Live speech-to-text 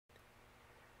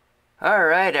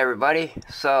Alright everybody,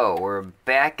 so we're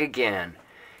back again,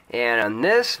 and on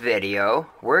this video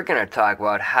we're going to talk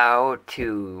about how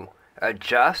to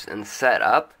adjust and set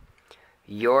up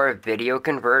your video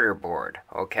converter board,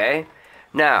 okay?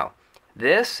 Now,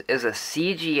 this is a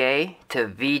CGA to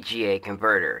VGA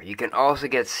converter. You can also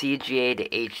get CGA to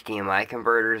HDMI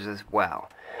converters as well,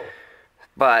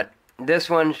 but this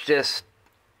one's just,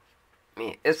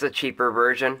 it's a cheaper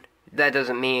version. That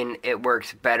doesn't mean it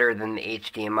works better than the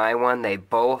HDMI one. They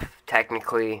both,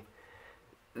 technically,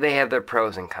 they have their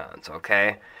pros and cons,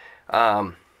 okay?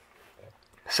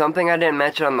 Something I didn't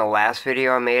mention on the last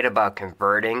video I made about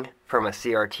converting from a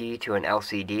CRT to an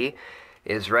LCD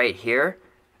is right here.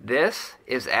 This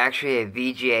is actually a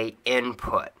VGA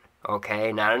input,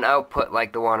 okay? Not an output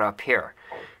like the one up here.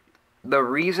 The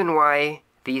reason why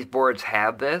these boards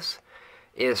have this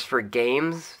is for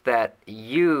games that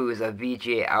use a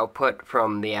VGA output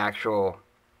from the actual,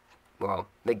 well,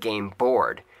 the game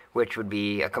board, which would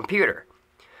be a computer.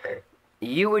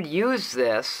 You would use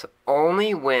this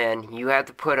only when you have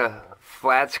to put a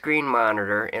flat screen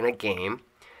monitor in a game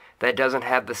that doesn't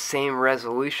have the same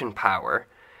resolution power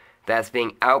that's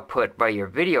being output by your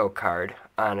video card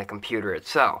on a computer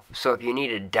itself. So if you need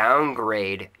to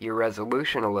downgrade your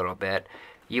resolution a little bit,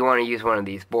 you want to use one of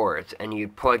these boards, and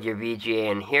you'd plug your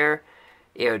VGA in here,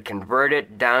 it would convert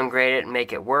it, downgrade it,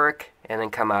 make it work, and then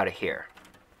come out of here.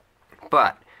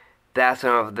 But that's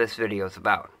not what this video is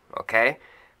about, okay?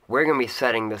 We're going to be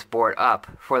setting this board up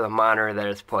for the monitor that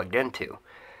it's plugged into.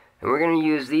 And we're going to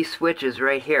use these switches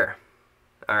right here,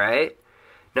 alright?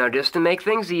 Now just to make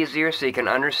things easier so you can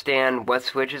understand what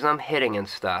switches I'm hitting and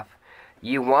stuff,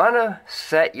 you want to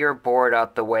set your board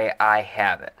up the way I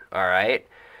have it, alright?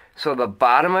 So the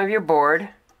bottom of your board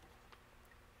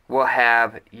will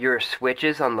have your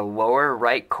switches on the lower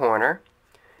right corner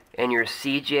and your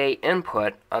CGA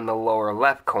input on the lower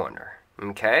left corner,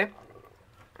 okay?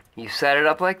 You set it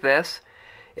up like this.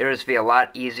 It'll just be a lot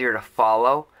easier to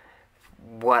follow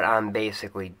what I'm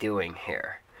basically doing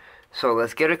here. So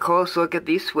let's get a close look at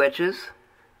these switches.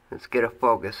 Let's get a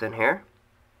focus in here.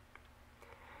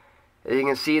 As you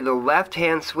can see, the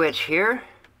left-hand switch here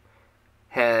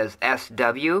has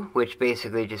SW, which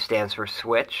basically just stands for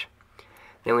switch.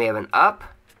 Then we have an up,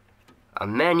 a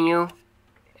menu,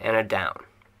 and a down.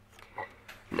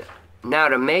 Now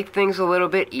to make things a little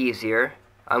bit easier,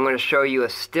 I'm going to show you a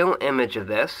still image of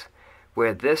this,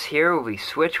 where this here will be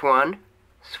switch 1,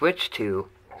 switch 2,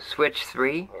 switch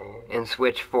 3, and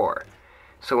switch 4.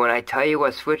 So when I tell you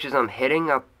what switches I'm hitting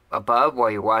up above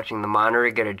while you're watching the monitor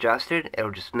get adjusted,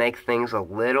 it'll just make things a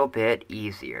little bit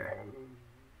easier.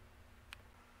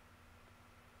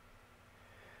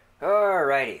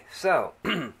 Alrighty, so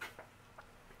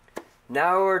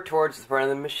now we're towards the front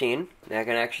of the machine, and I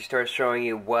can actually start showing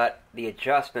you what the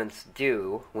adjustments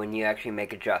do when you actually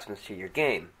make adjustments to your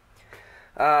game.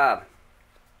 The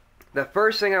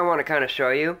first thing I want to kind of show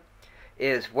you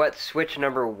is what switch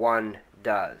number 1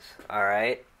 does,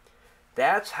 alright?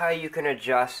 That's how you can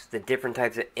adjust the different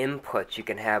types of inputs you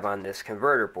can have on this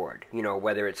converter board. You know,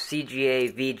 whether it's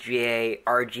CGA, VGA,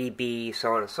 RGB,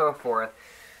 so on and so forth.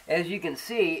 As you can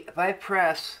see, if I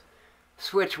press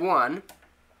switch 1,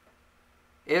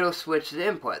 it'll switch the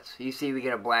inputs. You see we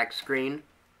get a black screen.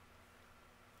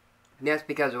 And that's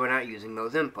because we're not using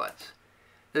those inputs.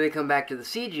 Then we come back to the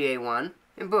CGA one,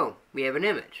 and boom, we have an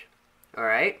image.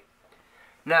 Alright?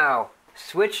 Now,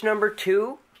 switch number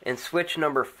 2 and switch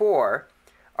number 4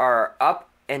 are up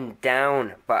and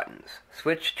down buttons.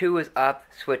 Switch 2 is up,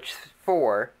 switch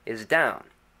 4 is down.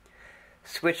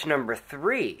 Switch number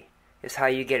 3 is how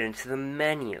you get into the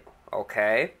menu,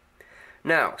 okay?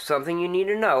 Now, something you need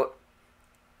to note,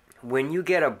 when you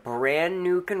get a brand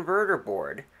new converter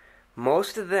board,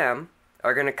 most of them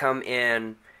are going to come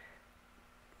in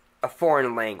a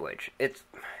foreign language.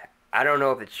 I don't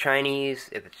know if it's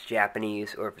Chinese, if it's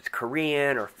Japanese, or if it's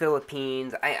Korean, or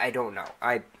Philippines. I don't know.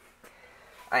 I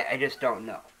just don't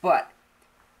know. But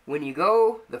when you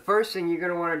go, the first thing you're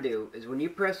going to want to do is when you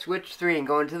press switch 3 and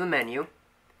go into the menu,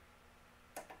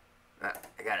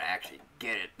 I gotta actually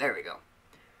get it. There we go.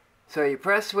 So you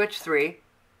press switch 3,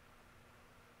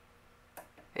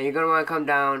 and you're going to want to come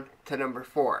down to number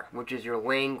 4, which is your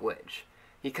language.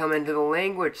 You come into the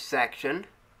language section.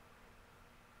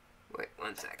 Wait,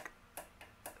 one sec.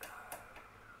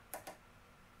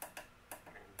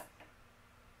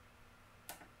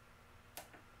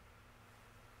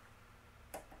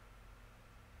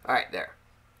 Alright, there.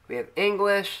 We have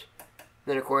English,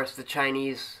 then of course the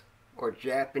Chinese or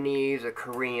Japanese or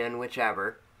Korean,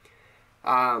 whichever.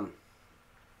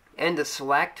 And to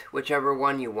select whichever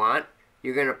one you want,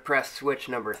 you're going to press switch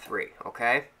number 3,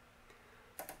 okay?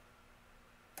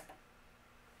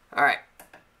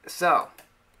 So,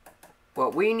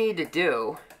 what we need to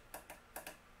do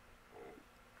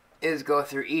is go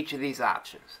through each of these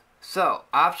options. So,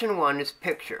 option 1 is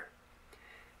picture.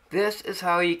 This is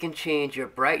how you can change your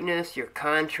brightness, your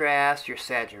contrast, your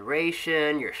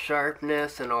saturation, your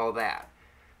sharpness, and all that.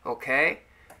 Okay?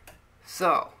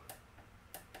 So,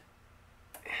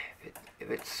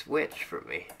 if it switched for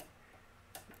me.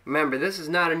 Remember, this is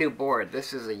not a new board.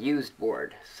 This is a used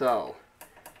board. So,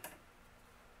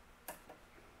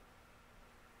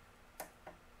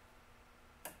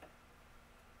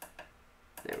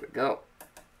 there we go.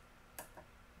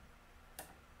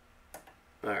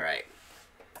 Alright.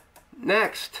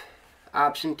 Next,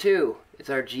 option 2 is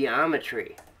our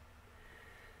geometry.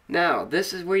 Now,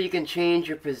 this is where you can change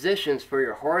your positions for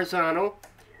your horizontal,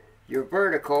 your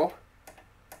vertical,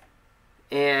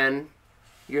 and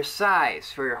your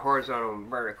size for your horizontal and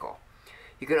vertical.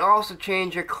 You can also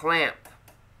change your clamp.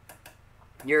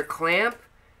 Your clamp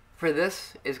for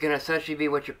this is going to essentially be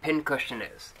what your pin cushion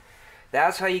is.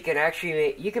 That's how you can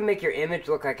actually make your image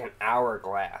look like an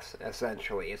hourglass,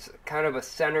 essentially. It's kind of a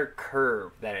center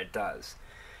curve that it does.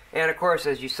 And of course,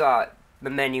 as you saw, the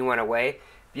menu went away.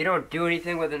 If you don't do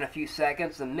anything within a few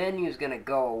seconds, the menu is going to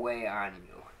go away on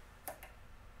you.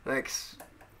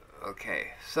 Okay,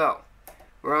 so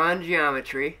we're on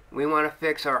geometry. We want to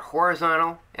fix our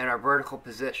horizontal and our vertical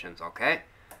positions, okay?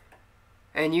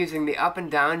 And using the up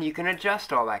and down, you can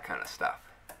adjust all that kind of stuff.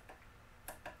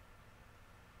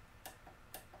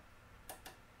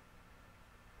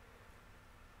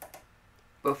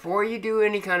 Before you do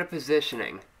any kind of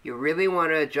positioning, you really want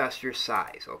to adjust your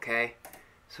size, okay?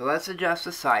 So let's adjust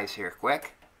the size here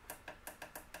quick.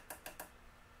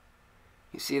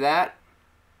 You see that?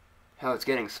 How it's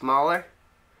getting smaller?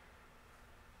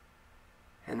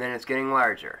 And then it's getting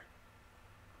larger.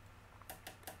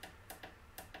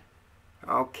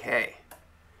 Okay.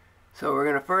 So we're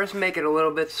going to first make it a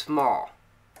little bit small.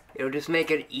 It'll just make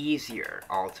it easier,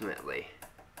 ultimately.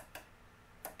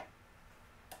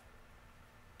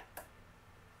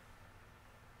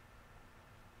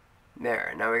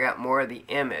 There, now we got more of the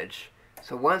image.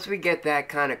 So once we get that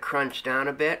kind of crunched down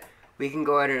a bit, we can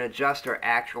go ahead and adjust our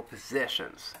actual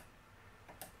positions.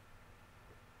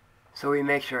 So we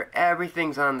make sure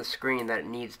everything's on the screen that it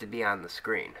needs to be on the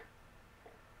screen.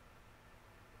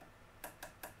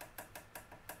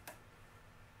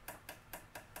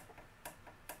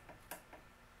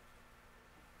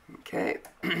 Okay,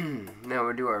 now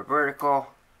we'll do our vertical.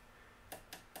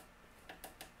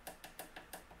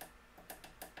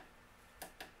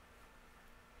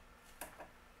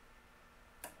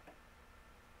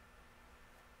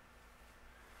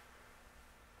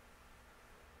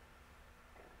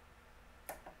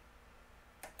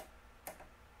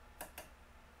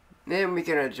 Then we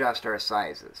can adjust our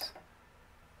sizes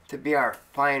to be our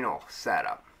final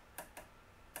setup.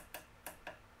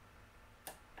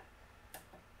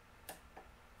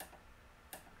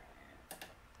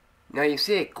 Now you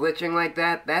see it glitching like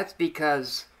that? That's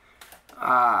because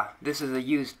this is a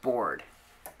used board.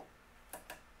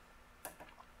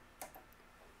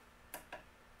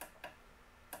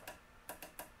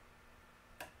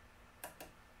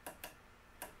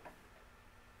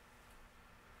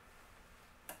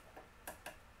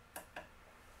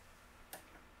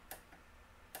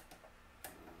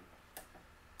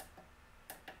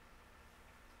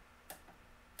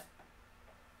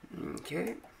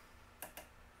 Okay.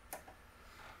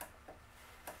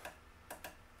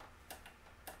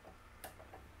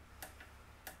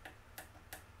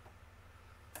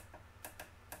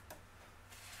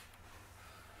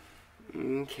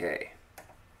 Okay.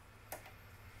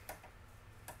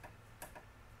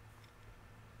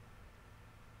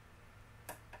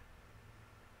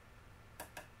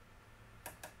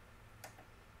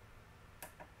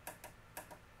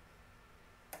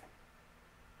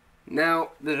 Now,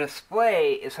 the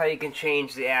display is how you can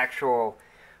change the actual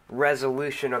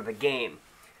resolution of the game.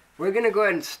 We're going to go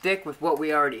ahead and stick with what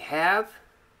we already have,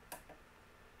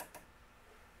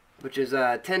 which is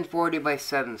 1040 by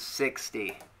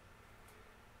 760.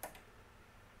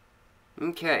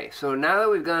 Okay, so now that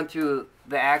we've gone through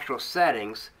the actual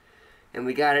settings, and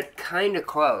we got it kind of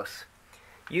close,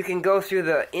 you can go through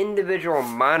the individual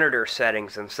monitor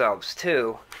settings themselves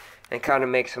too, and kind of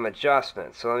make some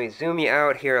adjustments. So let me zoom you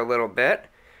out here a little bit.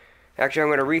 Actually, I'm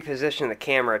going to reposition the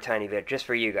camera a tiny bit just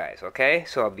for you guys, okay?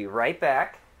 So I'll be right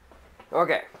back.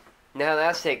 Okay, now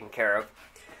that's taken care of.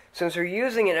 Since we're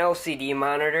using an LCD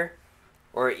monitor,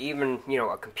 or even,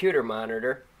 a computer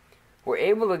monitor, we're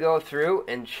able to go through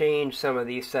and change some of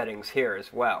these settings here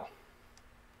as well.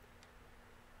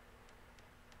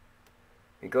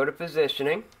 We go to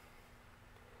positioning,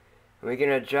 We can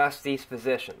adjust these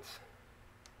positions.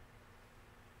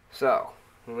 So,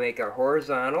 we'll make our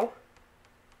horizontal.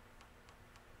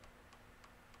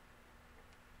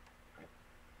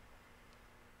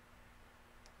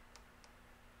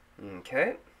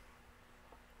 Okay.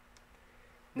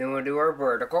 Then we'll do our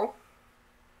vertical.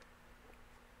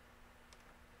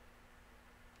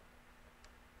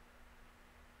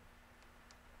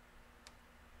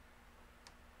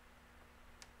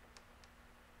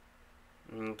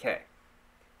 Okay.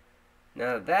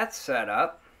 Now that that's set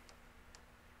up,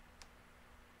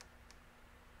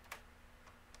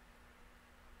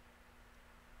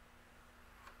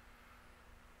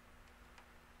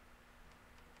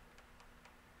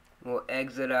 we'll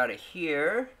exit out of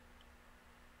here,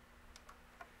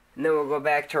 and then we'll go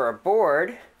back to our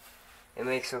board and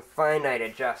make some finite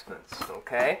adjustments,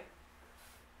 okay?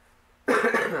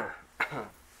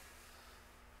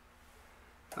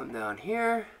 Come down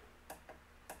here.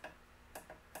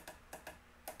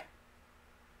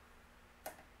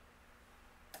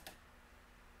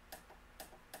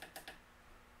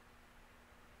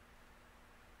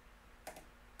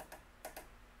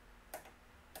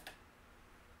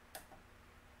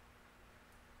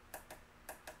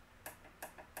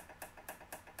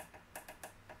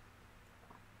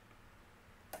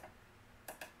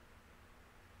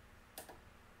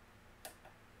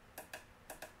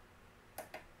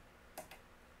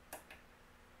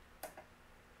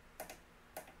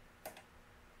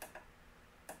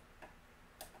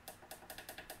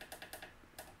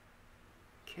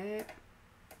 Okay.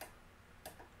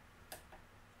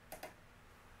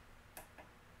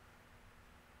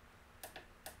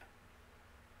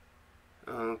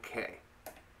 Okay.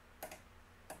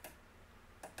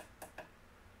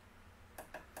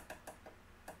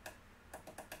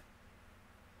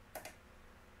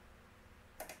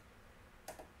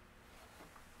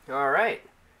 All right.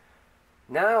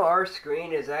 Now our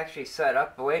screen is actually set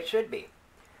up the way it should be.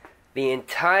 The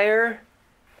entire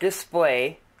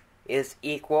display is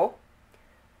equal.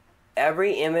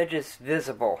 Every image is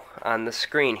visible on the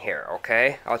screen here,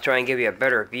 okay? I'll try and give you a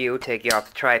better view, take you off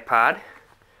the tripod.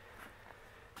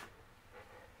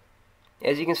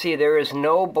 As you can see, there is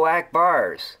no black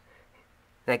bars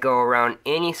that go around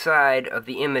any side of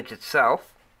the image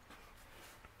itself.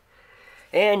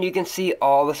 And you can see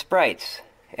all the sprites.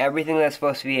 Everything that's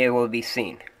supposed to be able to be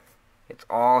seen. It's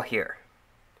all here.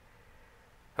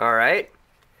 Alright?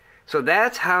 So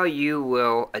that's how you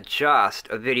will adjust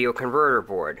a video converter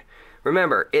board.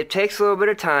 Remember, it takes a little bit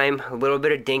of time, a little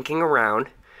bit of dinking around,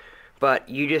 but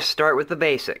you just start with the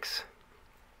basics.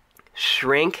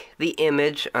 Shrink the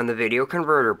image on the video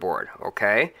converter board,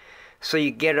 okay? So you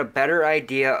get a better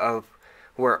idea of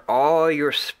where all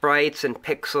your sprites and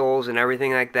pixels and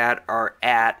everything like that are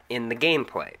at in the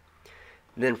gameplay.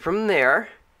 Then from there,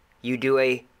 you do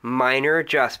a minor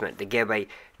adjustment to give a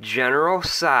general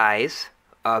size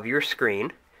of your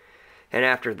screen. And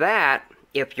after that,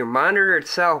 if your monitor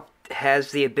itself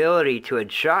has the ability to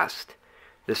adjust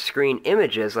the screen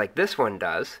images like this one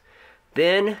does,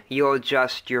 then you'll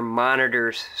adjust your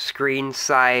monitor's screen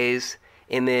size,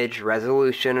 image,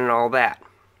 resolution, and all that.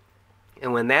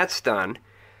 And when that's done,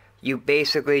 you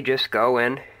basically just go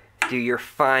and do your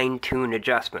fine-tune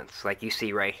adjustments like you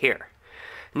see right here.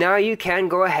 Now you can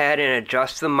go ahead and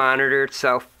adjust the monitor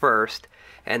itself first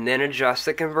and then adjust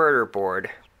the converter board,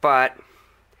 but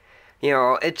you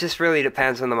know, it just really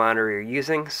depends on the monitor you're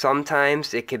using.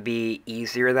 Sometimes it could be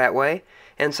easier that way,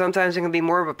 and sometimes it can be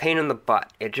more of a pain in the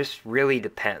butt. It just really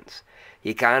depends.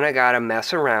 You kind of got to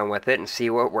mess around with it and see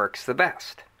what works the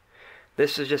best.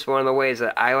 This is just one of the ways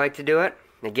that I like to do it.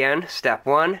 Again, step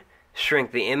 1,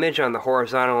 shrink the image on the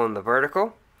horizontal and the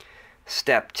vertical.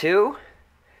 Step 2,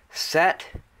 set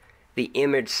the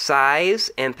image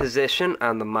size and position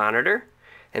on the monitor.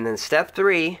 And then step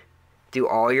 3, do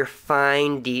all your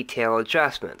fine detail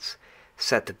adjustments.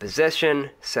 Set the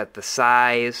position, set the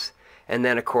size, and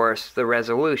then of course the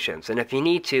resolutions. And if you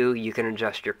need to, you can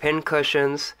adjust your pin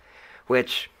cushions,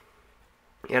 which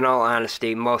in all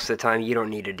honesty, most of the time you don't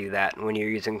need to do that. When you're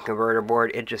using a converter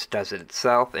board, it just does it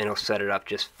itself and it'll set it up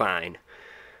just fine.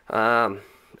 Other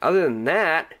than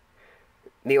that,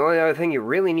 the only other thing you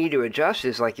really need to adjust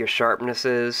is like your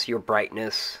sharpnesses, your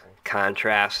brightness,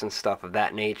 contrast, and stuff of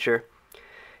that nature.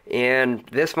 And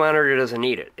this monitor doesn't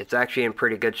need it. It's actually in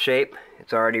pretty good shape.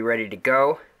 It's already ready to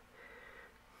go.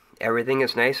 Everything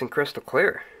is nice and crystal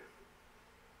clear.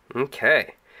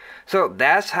 Okay. So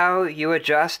that's how you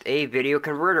adjust a video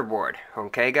converter board.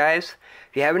 Okay, guys?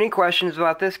 If you have any questions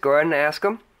about this, go ahead and ask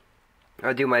them.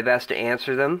 I'll do my best to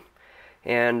answer them.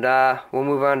 And we'll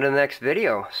move on to the next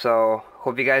video. So,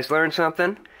 hope you guys learned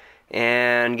something.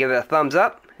 And give it a thumbs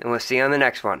up. and we'll see you on the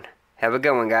next one. Have a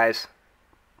good one, guys.